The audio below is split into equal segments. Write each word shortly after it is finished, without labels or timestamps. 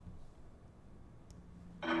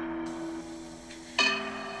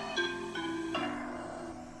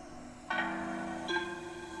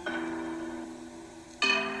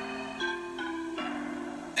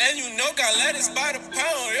know, got lettuce by the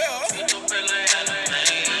pound, yeah. I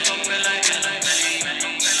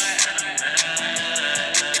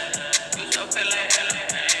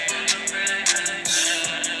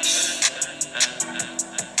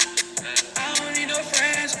don't need no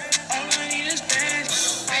friends, all I need is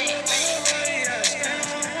bands. I love everybody, I spend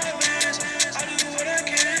all my bands. I do what I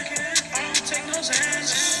can, I don't take no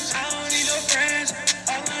chances. I don't need no friends,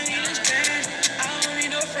 all I need is bands. I don't need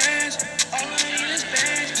no friends, all I need is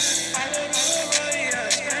bands. I love everybody, I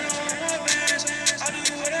spend all my bands. I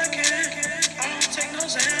do what I can, I don't take no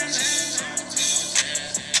chances.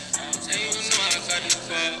 You know I got this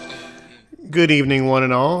fuck. Good evening, one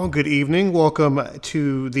and all. Good evening. Welcome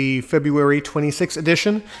to the February 26th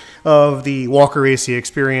edition of the Walker AC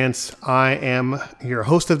Experience. I am your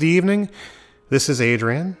host of the evening. This is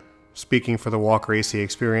Adrian, speaking for the Walker AC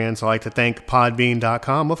Experience. I'd like to thank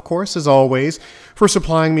Podbean.com, of course, as always, for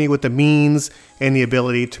supplying me with the means and the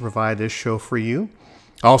ability to provide this show for you.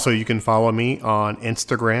 Also, you can follow me on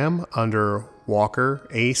Instagram under Walker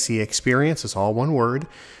AC Experience. It's all one word.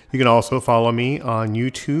 You can also follow me on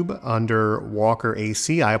YouTube under Walker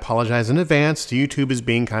AC. I apologize in advance. YouTube is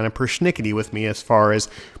being kind of persnickety with me as far as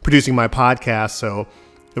producing my podcast. So,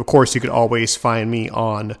 of course, you could always find me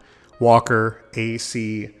on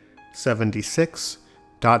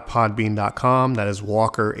WalkerAC76.podbean.com. That is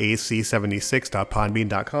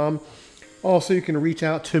WalkerAC76.podbean.com. Also, you can reach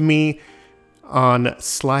out to me on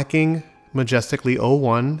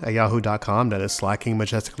slackingmajestically01 at yahoo.com. That is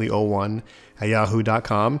slackingmajestically01 at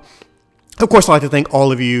yahoo.com. Of course, I'd like to thank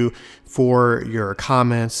all of you for your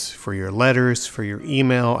comments, for your letters, for your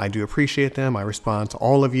email. I do appreciate them. I respond to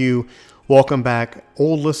all of you. Welcome back,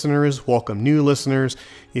 old listeners. Welcome, new listeners.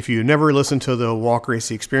 If you never listened to the Walker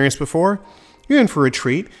AC Experience before, you're in for a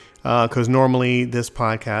treat, because normally this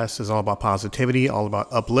podcast is all about positivity, all about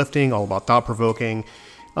uplifting, all about thought-provoking.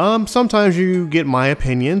 Sometimes you get my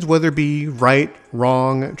opinions, whether it be right,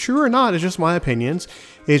 wrong, true or not. It's just my opinions.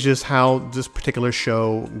 It's just how this particular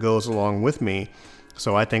show goes along with me.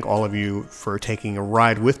 So I thank all of you for taking a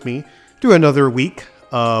ride with me through another week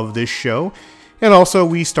of this show. And also,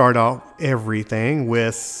 we start out everything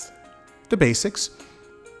with the basics.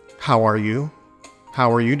 How are you?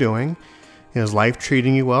 How are you doing? Is life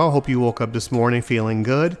treating you well? Hope you woke up this morning feeling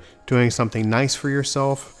good, doing something nice for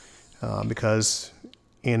yourself, because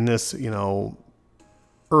in this,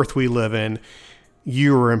 earth we live in,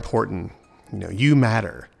 you are important. You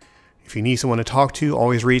matter. If you need someone to talk to,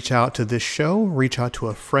 always reach out to this show. Reach out to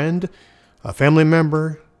a friend, a family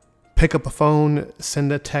member. Pick up a phone,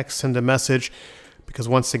 send a text, send a message. Because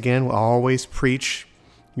once again, we'll always preach,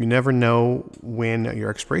 you never know when your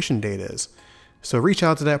expiration date is. So reach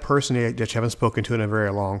out to that person that you haven't spoken to in a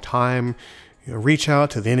very long time. Reach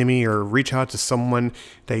out to the enemy, or reach out to someone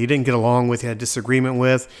that you didn't get along with, you had a disagreement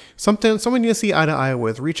with, someone you see eye to eye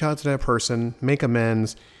with. Reach out to that person, make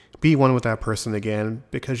amends, be one with that person again,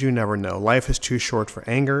 because you never know. Life is too short for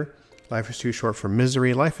anger. Life is too short for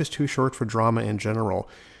misery. Life is too short for drama in general.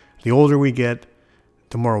 The older we get,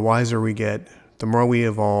 the more wiser we get, the more we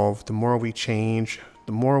evolve, the more we change,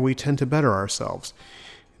 the more we tend to better ourselves.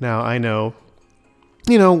 Now, I know,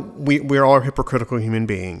 we're all hypocritical human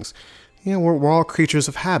beings. We're all creatures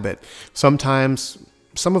of habit. Sometimes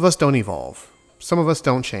some of us don't evolve. Some of us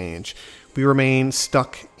don't change. We remain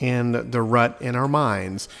stuck in the rut in our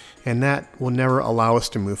minds, and that will never allow us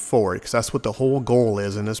to move forward, because that's what the whole goal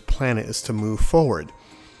is in this planet, is to move forward.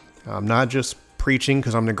 I'm not just preaching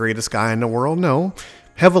because I'm the greatest guy in the world. No,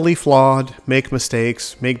 heavily flawed, make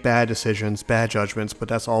mistakes, make bad decisions, bad judgments, but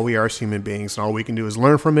that's all we are as human beings, and all we can do is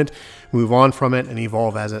learn from it, move on from it, and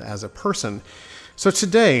evolve as a person. So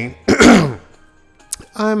today,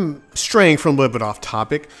 I'm straying from a little bit off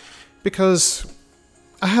topic because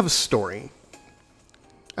I have a story.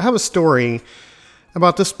 I have a story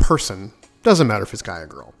about this person. Doesn't matter if it's guy or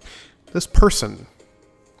girl. This person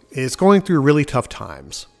is going through really tough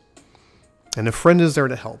times. And a friend is there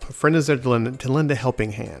to help. A friend is there to lend a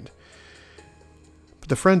helping hand. But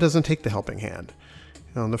the friend doesn't take the helping hand.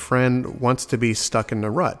 The friend wants to be stuck in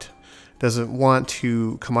the rut. Doesn't want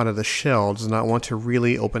to come out of the shell, does not want to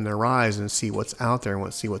really open their eyes and see what's out there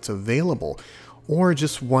and see what's available, or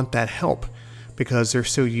just want that help because they're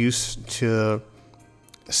so used to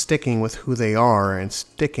sticking with who they are and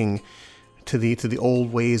sticking to the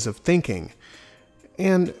old ways of thinking.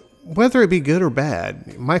 And whether it be good or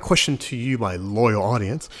bad, my question to you, my loyal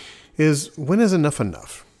audience, is when is enough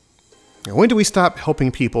enough? When do we stop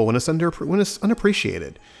helping people when it's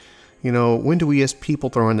unappreciated? When do we as people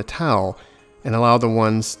throw in the towel and allow the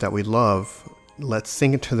ones that we love, let's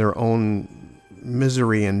sink into their own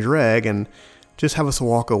misery and drag and just have us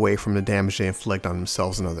walk away from the damage they inflict on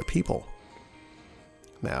themselves and other people.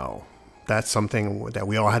 Now, that's something that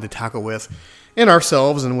we all had to tackle with in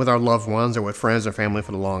ourselves and with our loved ones or with friends or family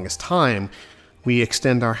for the longest time. We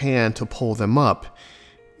extend our hand to pull them up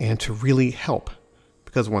and to really help.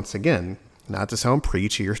 Because once again, not to sound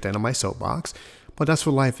preachy or stand on my soapbox, but that's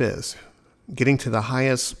what life is. Getting to the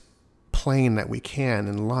highest plane that we can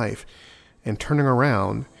in life and turning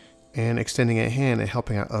around and extending a hand and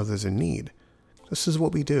helping out others in need. This is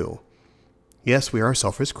what we do. Yes, we are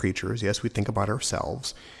selfish creatures. Yes, we think about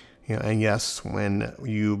ourselves. And yes, when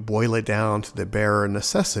you boil it down to the bare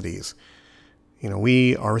necessities,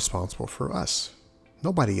 we are responsible for us.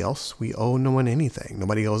 Nobody else. We owe no one anything.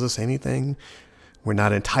 Nobody owes us anything. We're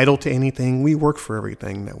not entitled to anything. We work for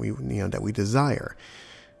everything that we desire.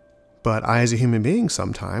 But I, as a human being,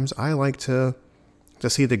 sometimes I like to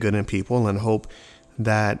see the good in people and hope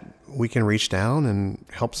that we can reach down and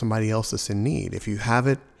help somebody else that's in need. If you have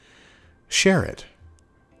it, share it.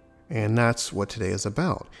 And that's what today is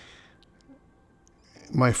about.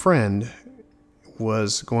 My friend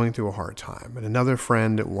was going through a hard time, and another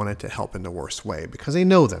friend wanted to help in the worst way because they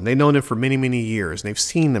know them. They've known them for many, many years, and they've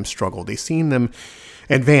seen them struggle. They've seen them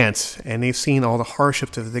advance, and they've seen all the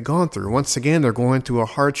hardships that they've gone through. Once again, they're going through a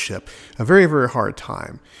hardship, a very, very hard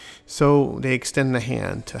time. So they extend the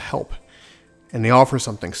hand to help, and they offer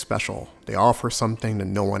something special. They offer something that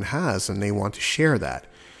no one has, and they want to share that.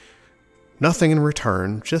 Nothing in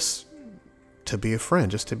return, just to be a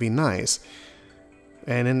friend, just to be nice.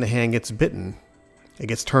 And then the hand gets bitten. It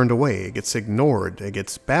gets turned away. It gets ignored. It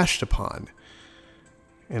gets bashed upon.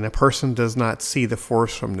 And a person does not see the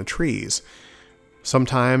forest from the trees.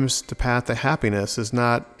 Sometimes the path to happiness is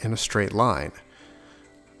not in a straight line.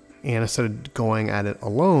 And instead of going at it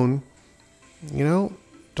alone,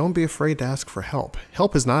 don't be afraid to ask for help.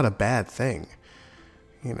 Help is not a bad thing.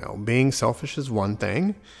 Being selfish is one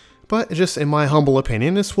thing. But just in my humble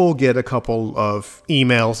opinion, this will get a couple of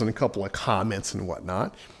emails and a couple of comments and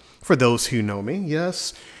whatnot. For those who know me,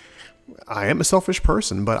 yes, I am a selfish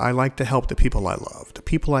person, but I like to help the people I love, the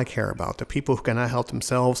people I care about, the people who cannot help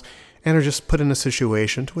themselves and are just put in a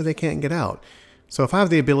situation to where they can't get out. So if I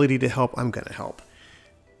have the ability to help, I'm going to help.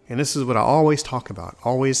 And this is what I always talk about,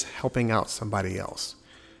 always helping out somebody else.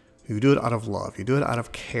 You do it out of love. You do it out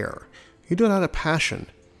of care. You do it out of passion.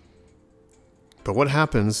 But what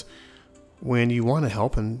happens when you want to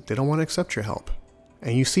help and they don't want to accept your help?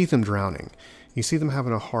 And you see them drowning. You see them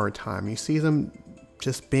having a hard time. You see them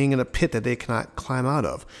just being in a pit that they cannot climb out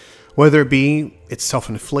of. Whether it be it's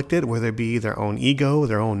self-inflicted, whether it be their own ego,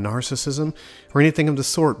 their own narcissism, or anything of the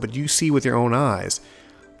sort. But you see with your own eyes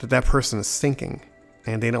that that person is sinking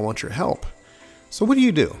and they don't want your help. So what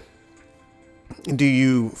do? Do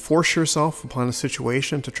you force yourself upon a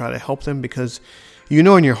situation to try to help them because you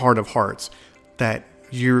know in your heart of hearts that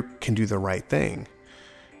you can do the right thing?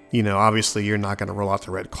 Obviously you're not going to roll out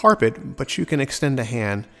the red carpet, but you can extend a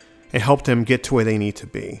hand and help them get to where they need to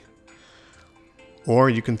be. Or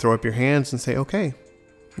you can throw up your hands and say, okay,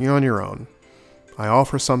 you're on your own. I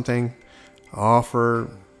offer something, I offer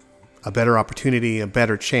a better opportunity, a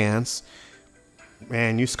better chance,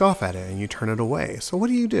 and you scoff at it and you turn it away. So what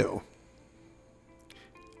do?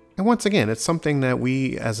 And once again, it's something that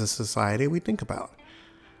we as a society, we think about.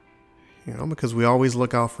 Because we always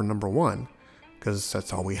look out for number one, because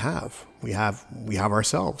that's all we have. We have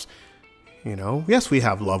ourselves. Yes, we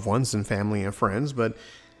have loved ones and family and friends, but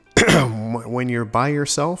when you're by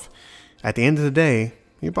yourself, at the end of the day,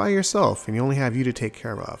 you're by yourself and you only have you to take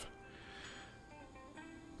care of.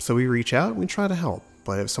 So we reach out, we try to help.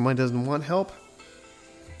 But if someone doesn't want help,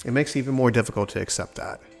 it makes it even more difficult to accept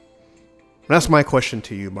that. And that's my question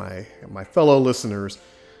to you, my fellow listeners,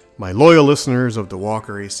 my loyal listeners of the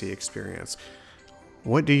Walker AC Experience.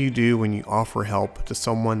 What do you do when you offer help to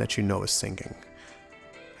someone that you know is sinking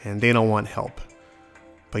and they don't want help,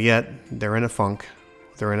 but yet they're in a funk,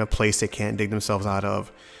 they're in a place they can't dig themselves out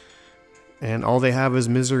of, and all they have is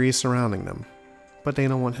misery surrounding them, but they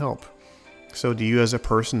don't want help? So do you, as a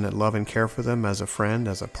person that love and care for them, as a friend,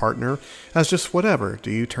 as a partner, as just whatever,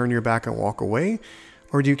 do you turn your back and walk away,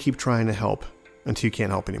 or do you keep trying to help until you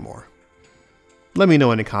can't help anymore? Let me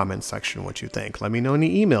know in the comments section what you think. Let me know in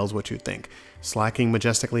the emails what you think.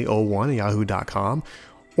 slackingmajestically01@yahoo.com,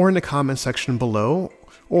 or in the comment section below,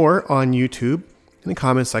 or on YouTube in the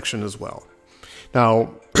comment section as well.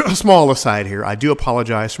 Now, a small aside here, I do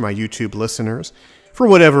apologize for my YouTube listeners. For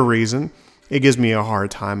whatever reason, it gives me a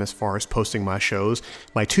hard time as far as posting my shows.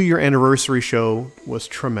 My 2-year anniversary show was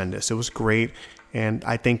tremendous. It was great. And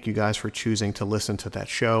I thank you guys for choosing to listen to that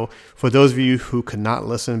show. For those of you who could not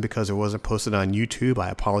listen because it wasn't posted on YouTube, I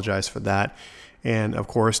apologize for that. And of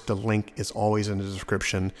course, the link is always in the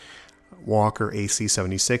description,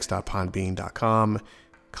 walkerac76.podbean.com.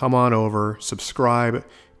 Come on over, subscribe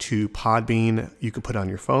to Podbean. You can put it on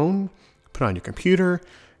your phone, put it on your computer.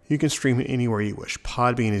 You can stream it anywhere you wish.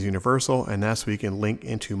 Podbean is universal, and that's where you can link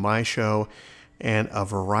into my show and a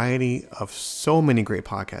variety of so many great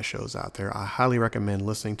podcast shows out there. I highly recommend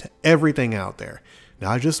listening to everything out there.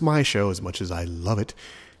 Not just my show, as much as I love it,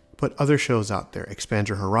 but other shows out there. Expand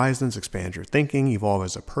your horizons, expand your thinking, evolve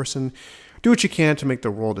as a person. Do what you can to make the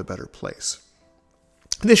world a better place.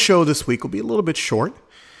 This show this week will be a little bit short,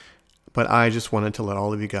 but I just wanted to let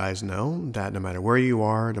all of you guys know that no matter where you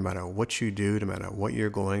are, no matter what you do, no matter what you're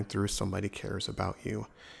going through, somebody cares about you.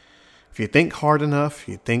 If you think hard enough,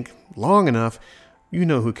 you think long enough, you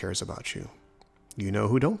know who cares about you. You know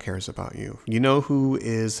who don't cares about you. You know who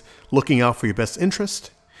is looking out for your best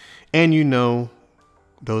interest. And you know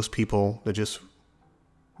those people that just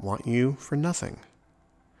want you for nothing.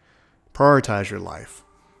 Prioritize your life.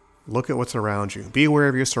 Look at what's around you. Be aware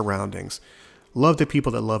of your surroundings. Love the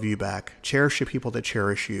people that love you back. Cherish the people that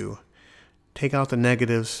cherish you. Take out the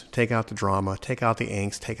negatives. Take out the drama. Take out the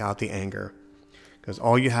angst. Take out the anger. Because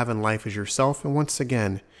all you have in life is yourself. And once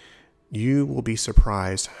again, you will be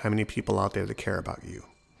surprised how many people out there that care about you.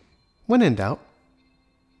 When in doubt,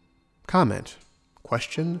 comment,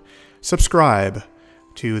 question, subscribe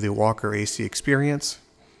to the Walker AC Experience.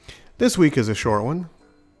 This week is a short one,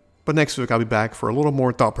 but next week I'll be back for a little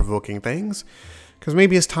more thought-provoking things, because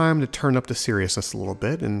maybe it's time to turn up the seriousness a little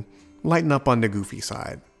bit and lighten up on the goofy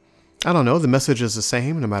side. I don't know, the message is the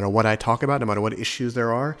same no matter what I talk about, no matter what issues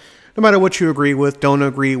there are, no matter what you agree with, don't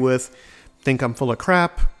agree with, think I'm full of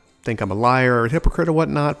crap, think I'm a liar or a hypocrite or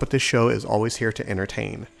whatnot, but this show is always here to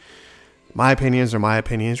entertain. My opinions are my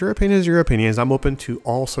opinions, your opinions are your opinions. I'm open to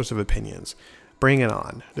all sorts of opinions. Bring it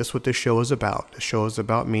on. This is what this show is about. The show is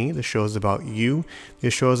about me. The show is about you.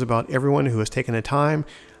 This show is about everyone who has taken the time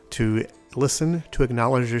to listen, to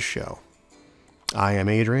acknowledge this show. I am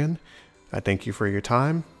Adrian. I thank you for your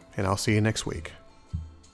time, and I'll see you next week.